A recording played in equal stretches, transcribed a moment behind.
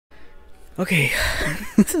Okay,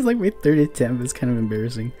 this is like my third attempt. It's kind of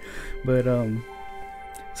embarrassing, but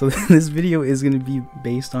so this video is gonna be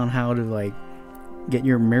based on how to like get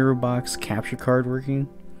your MiraBox capture card working,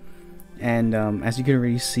 and as you can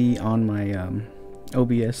already see on my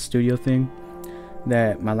OBS studio thing,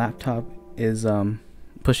 that my laptop is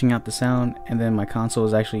pushing out the sound, and then my console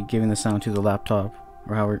is actually giving the sound to the laptop,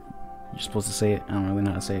 or how you're supposed to say it. I don't really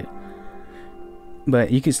know how to say it,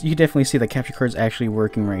 but you can definitely see the capture card is actually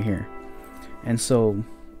working right here. And so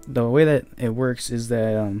the way that it works is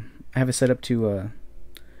that I have it set up to I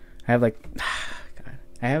have like God,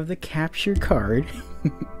 I have the capture card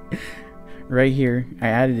right here. I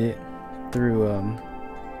added it through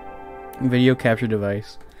video capture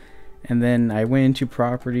device, and then I went into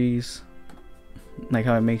properties, like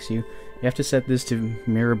how it makes you have to set this to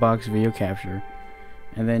MiraBox video capture,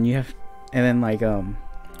 and then like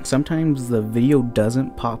sometimes the video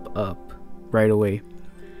doesn't pop up right away.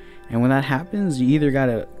 And when that happens, you either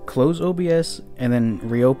gotta close OBS and then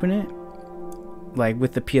reopen it, like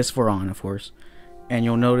with the PS4 on, of course, and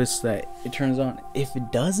you'll notice that it turns on. If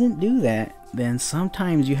it doesn't do that, then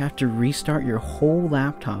sometimes you have to restart your whole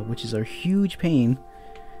laptop, which is a huge pain,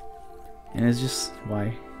 and it's just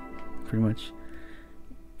why, pretty much.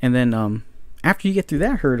 And then after you get through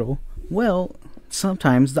that hurdle, well,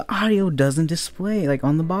 sometimes the audio doesn't display, like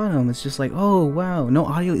on the bottom. It's just like, oh wow, no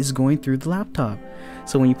audio is going through the laptop.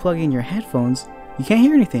 So when you plug in your headphones, you can't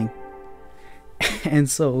hear anything. And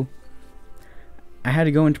so I had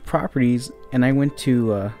to go into properties, and I went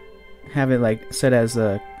to have it like set as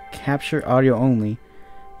a capture audio only.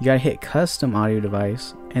 You gotta hit custom audio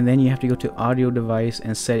device, and then you have to go to audio device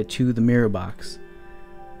and set it to the MiraBox.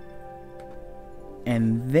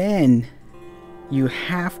 And then you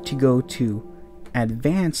have to go to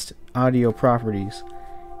advanced audio properties,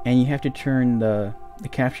 and you have to turn the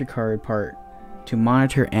capture card part to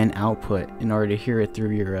monitor and output in order to hear it through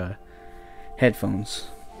your headphones.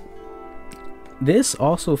 This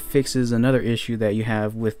also fixes another issue that you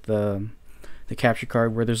have with the capture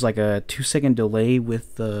card, where there's like a 2-second delay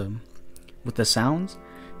with the sounds,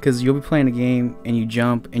 because you'll be playing a game and you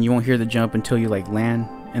jump and you won't hear the jump until you like land,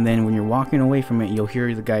 and then when you're walking away from it, you'll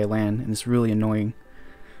hear the guy land, and it's really annoying.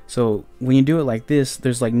 So when you do it like this,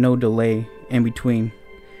 there's like no delay in between,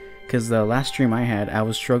 because the last stream I had, I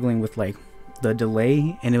was struggling with like the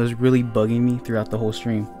delay, and it was really bugging me throughout the whole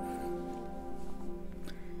stream.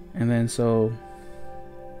 And then so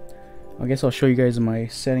I guess I'll show you guys my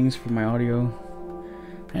settings for my audio.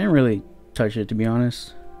 I didn't really touch it, to be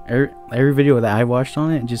honest. Every video that I watched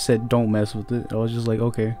on it just said don't mess with it. I was just like,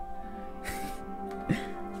 okay.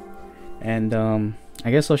 And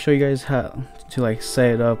I guess I'll show you guys how to like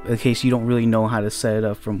set it up, in case you don't really know how to set it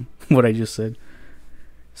up from what I just said.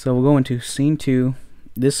 So we'll go into scene 2.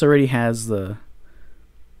 This already has the,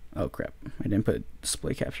 oh crap, I didn't put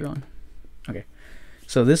display capture on. Okay,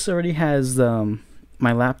 so this already has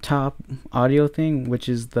my laptop audio thing, which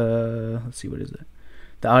is the, let's see, what is it,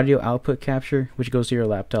 the audio output capture, which goes to your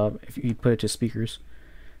laptop if you put it to speakers.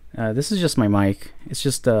 This is just my mic. It's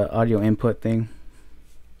just the audio input thing.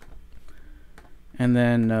 And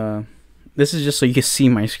then this is just so you can see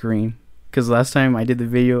my screen, because last time I did the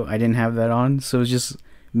video I didn't have that on, so it's just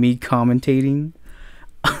me commentating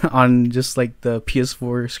on just like the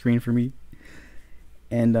PS4 screen for me.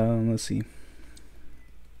 And let's see.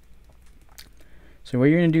 So what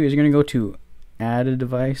you're gonna do is you're gonna go to add a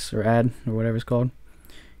device, or add, or whatever it's called.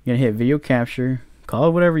 You're gonna hit video capture, call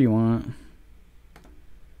it whatever you want,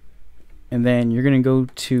 and then you're gonna go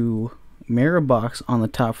to MiraBox on the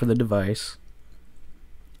top for the device,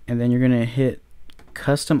 and then you're gonna hit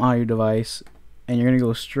custom audio device, and you're gonna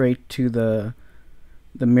go straight to the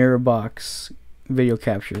MiraBox video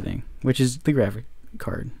capture thing, which is the graphic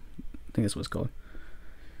card. I think that's what it's called.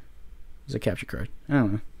 It's a capture card. I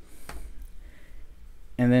don't know.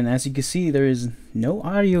 And then as you can see, there is no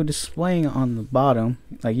audio displaying on the bottom.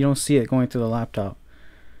 Like, you don't see it going through the laptop.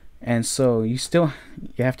 And so you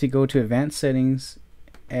have to go to advanced settings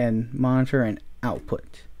and monitor and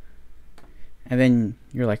output. And then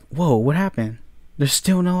you're like, whoa, what happened? There's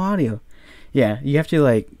still no audio. Yeah, you have to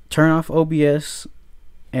like turn off OBS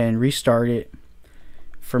and restart it.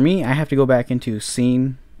 For me, I have to go back into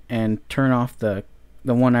scene and turn off the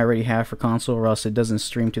one I already have for console, or else it doesn't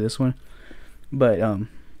stream to this one. But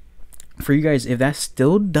for you guys, if that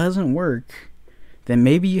still doesn't work, then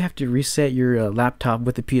maybe you have to reset your laptop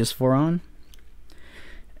with the PS4 on,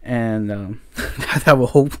 and that will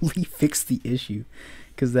hopefully fix the issue,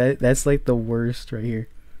 because that's like the worst right here.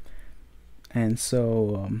 And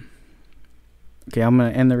so okay, I'm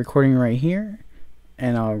gonna end the recording right here,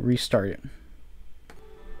 and I'll restart it.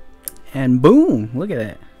 And boom, look at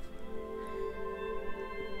that.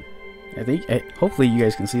 Hopefully you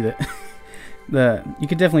guys can see that. You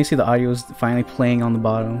can definitely see the audio is finally playing on the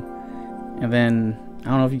bottom. And then I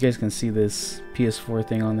don't know if you guys can see this PS4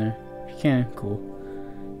 thing on there. If you can, cool.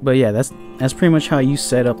 But yeah, that's pretty much how you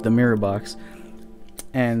set up the MiraBox.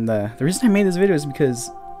 And the reason I made this video is because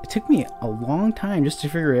it took me a long time just to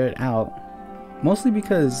figure it out. Mostly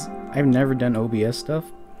because I've never done OBS stuff,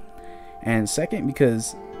 and second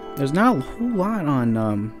because there's not a whole lot on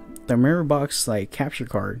the MiraBox like capture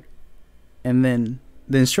card, and then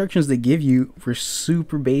the instructions they give you were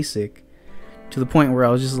super basic to the point where I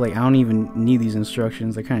was just like, I don't even need these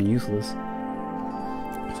instructions, they're kind of useless.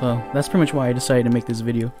 So that's pretty much why I decided to make this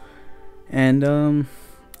video. And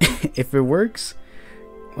if it works,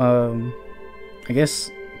 I guess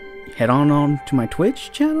head on to my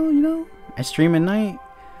Twitch channel. You know, I stream at night,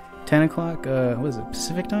 10 o'clock, what is it,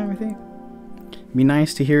 Pacific time, I think? It'd be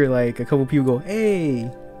nice to hear like a couple people go, hey,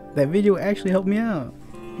 that video actually helped me out.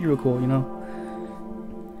 You're real cool, you know?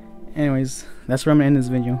 Anyways, that's where I'm gonna end this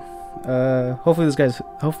video.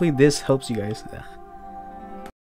 Hopefully this helps you guys. Ugh.